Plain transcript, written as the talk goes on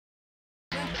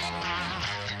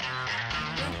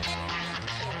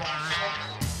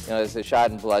there's a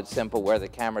shot in Blood Simple where the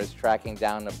camera is tracking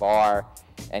down the bar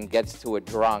and gets to a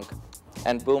drunk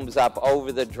and booms up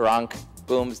over the drunk,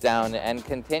 booms down, and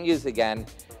continues again.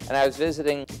 And I was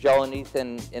visiting Joel and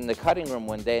Ethan in the cutting room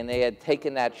one day, and they had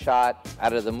taken that shot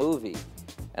out of the movie.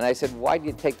 And I said, why did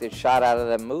you take this shot out of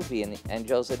the movie? And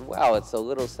Joel said, well, it's a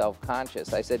little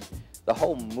self-conscious. I said, the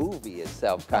whole movie is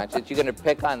self-conscious. You're going to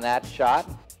pick on that shot?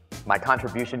 My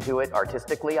contribution to it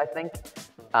artistically, I think,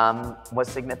 was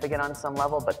significant on some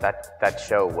level, but that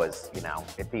show was,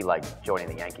 it'd be like joining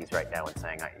the Yankees right now and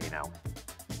saying,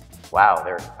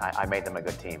 wow, I made them a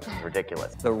good team. It's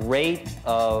ridiculous. The rate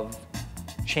of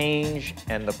change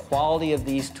and the quality of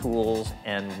these tools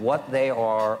and what they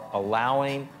are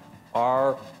allowing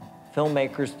our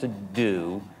filmmakers to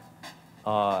do,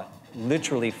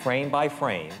 literally frame by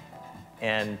frame,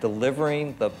 and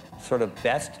delivering the sort of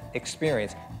best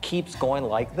experience keeps going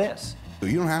like this.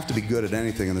 You don't have to be good at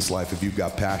anything in this life if you've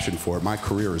got passion for it. My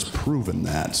career has proven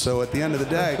that. So at the end of the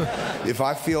day, if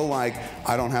I feel like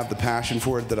I don't have the passion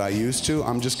for it that I used to,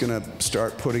 I'm just going to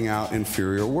start putting out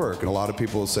inferior work. And a lot of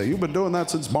people will say, you've been doing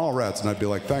that since Mallrats. And I'd be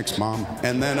like, thanks, Mom.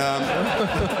 And then...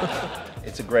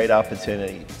 It's a great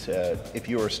opportunity to, if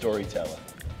you're a storyteller,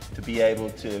 to be able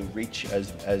to reach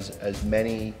as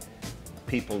many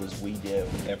people as we do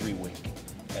every week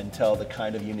and tell the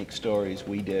kind of unique stories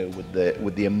we do with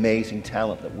the amazing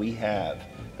talent that we have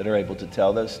that are able to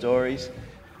tell those stories.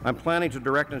 I'm planning to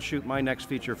direct and shoot my next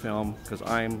feature film because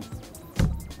I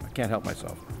can't help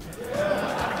myself.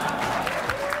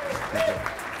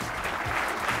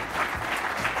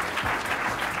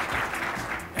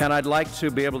 And I'd like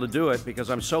to be able to do it because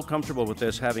I'm so comfortable with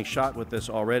this, having shot with this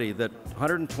already, that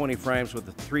 120 frames with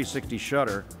a 360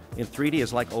 shutter in 3D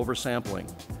is like oversampling.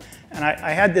 And I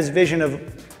had this vision of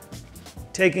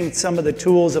taking some of the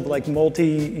tools of like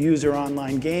multi-user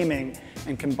online gaming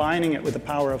and combining it with the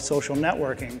power of social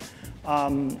networking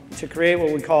to create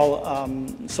what we call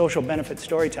social benefit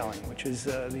storytelling, which is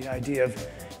the idea of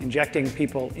injecting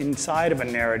people inside of a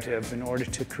narrative in order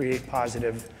to create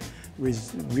positive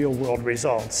real-world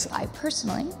results. I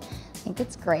personally think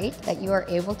it's great that you are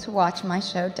able to watch my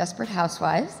show, Desperate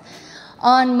Housewives,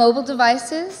 on mobile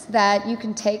devices that you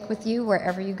can take with you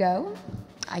wherever you go.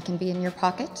 I can be in your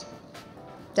pocket.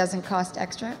 Doesn't cost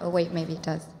extra. Oh wait, maybe it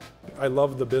does. I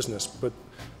love the business, but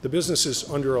the business is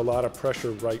under a lot of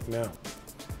pressure right now.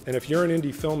 And if you're an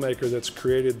indie filmmaker that's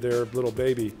created their little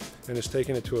baby and has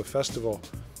taken it to a festival,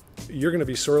 you're going to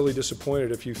be sorely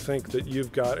disappointed if you think that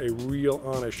you've got a real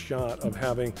honest shot of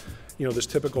having, this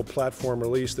typical platform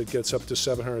release that gets up to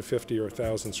 750 or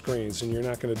 1,000 screens, and you're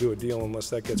not going to do a deal unless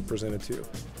that gets presented to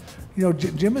you.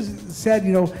 Jim has said,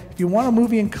 if you want a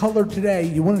movie in color today,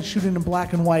 you want to shoot it in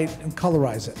black and white and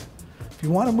colorize it. If you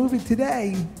want a movie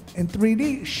today in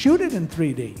 3D, shoot it in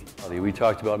 3D. We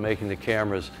talked about making the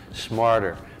cameras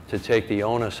smarter, to take the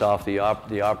onus off the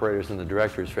operators and the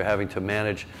directors for having to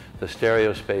manage the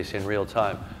stereo space in real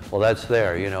time. Well, that's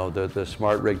there, the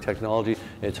smart rig technology,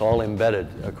 it's all embedded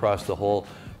across the whole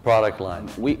product line.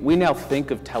 We now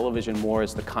think of television more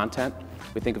as the content.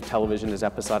 We think of television as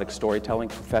episodic storytelling,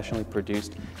 professionally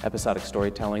produced episodic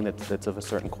storytelling that's of a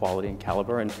certain quality and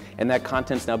caliber. And that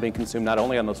content's now being consumed not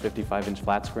only on those 55-inch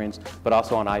flat screens, but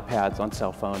also on iPads, on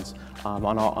cell phones,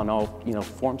 on all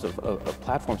forms of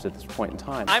platforms at this point in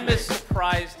time. I'm as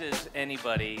surprised as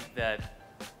anybody that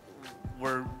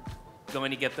we're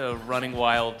going to get the Running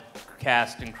Wild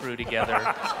cast and crew together.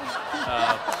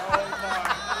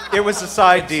 It was a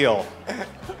side deal.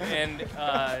 And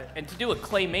to do a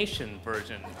claymation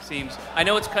version seems, I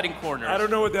know it's cutting corners. I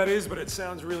don't know what that is, but it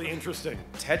sounds really interesting.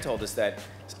 Ted told us that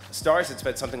Starz had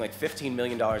spent something like $15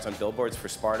 million on billboards for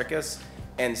Spartacus,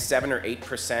 and 7 or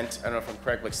 8%, I don't know if I'm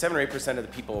correct, like 7 or 8% of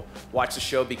the people watch the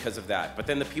show because of that. But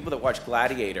then the people that watch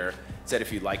Gladiator said,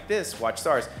 if you like this, watch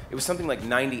Starz. It was something like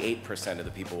 98% of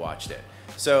the people watched it.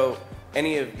 So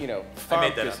any of, I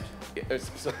made that up. You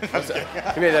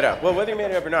made that up. Well, whether you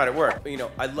made it up or not, it worked.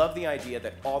 But, I love the idea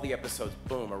that all the episodes,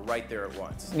 boom, are right there at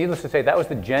once. Needless to say, that was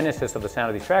the genesis of the sound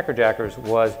of these Tracker Jackers,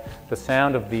 was the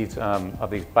sound of these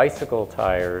bicycle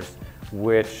tires,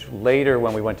 which later,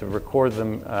 when we went to record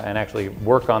them and actually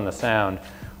work on the sound,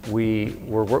 we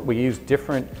used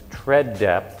different tread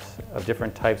depths of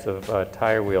different types of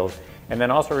tire wheels, and then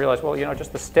also realized, well,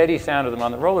 just the steady sound of them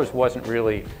on the rollers wasn't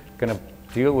really going to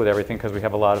deal with everything, because we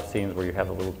have a lot of scenes where you have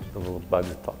the little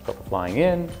bugs flying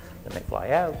in, then they fly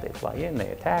out, they fly in, they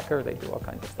attack her, they do all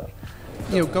kinds of stuff.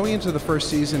 Going into the first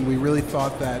season, we really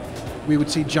thought that we would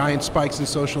see giant spikes in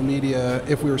social media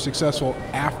if we were successful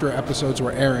after episodes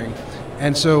were airing.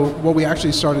 And so what we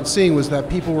actually started seeing was that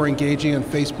people were engaging on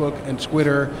Facebook and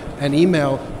Twitter and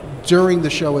email during the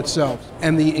show itself.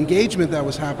 And the engagement that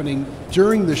was happening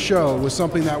during the show was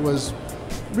something that was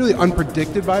really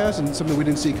unpredicted by us and something we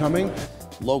didn't see coming.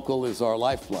 Local is our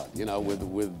lifeblood, you know,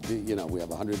 we have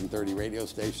 130 radio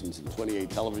stations and 28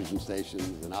 television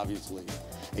stations, and obviously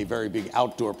a very big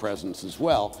outdoor presence as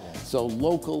well. So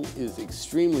local is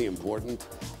extremely important.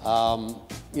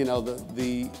 You know,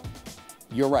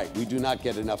 you're right, we do not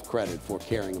get enough credit for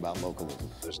caring about localism.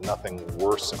 There's nothing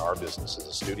worse in our business as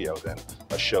a studio than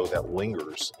a show that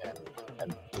lingers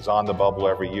and is on the bubble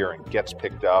every year and gets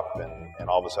picked up, and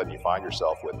all of a sudden you find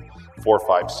yourself with 4 or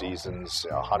 5 seasons,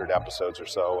 100 episodes or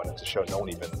so, and it's a show no one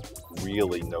even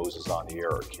really knows is on the air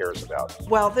or cares about.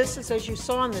 Well, this is, as you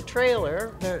saw in the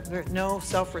trailer, no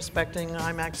self-respecting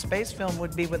IMAX space film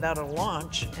would be without a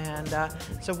launch, and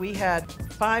so we had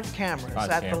 5 cameras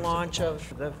at the launch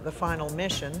of the final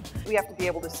mission. We have to be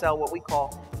able to sell what we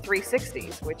call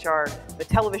 360s, which are the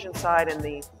television side and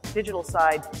the digital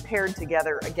side paired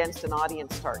together against an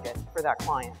audience target for that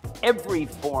client. Every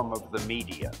form of the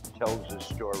media tells a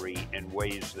story in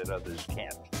ways that others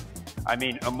can't. I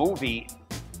mean, a movie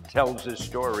tells a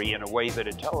story in a way that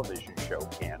a television show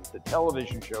can't. The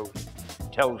television show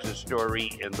tells a story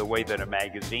in the way that a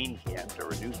magazine can't, or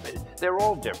a newspaper. They're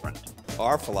all different.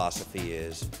 Our philosophy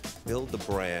is build the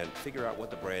brand, figure out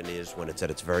what the brand is when it's at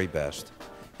its very best,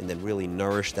 and then really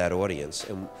nourish that audience.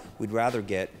 And we'd rather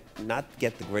not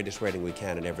get the greatest rating we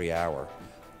can in every hour,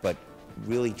 but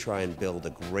really try and build a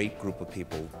great group of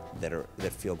people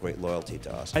that feel great loyalty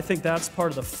to us. I think that's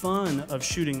part of the fun of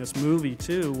shooting this movie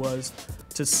too, was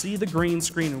to see the green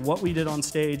screen and what we did on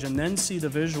stage and then see the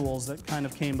visuals that kind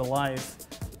of came to life.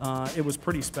 It was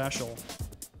pretty special.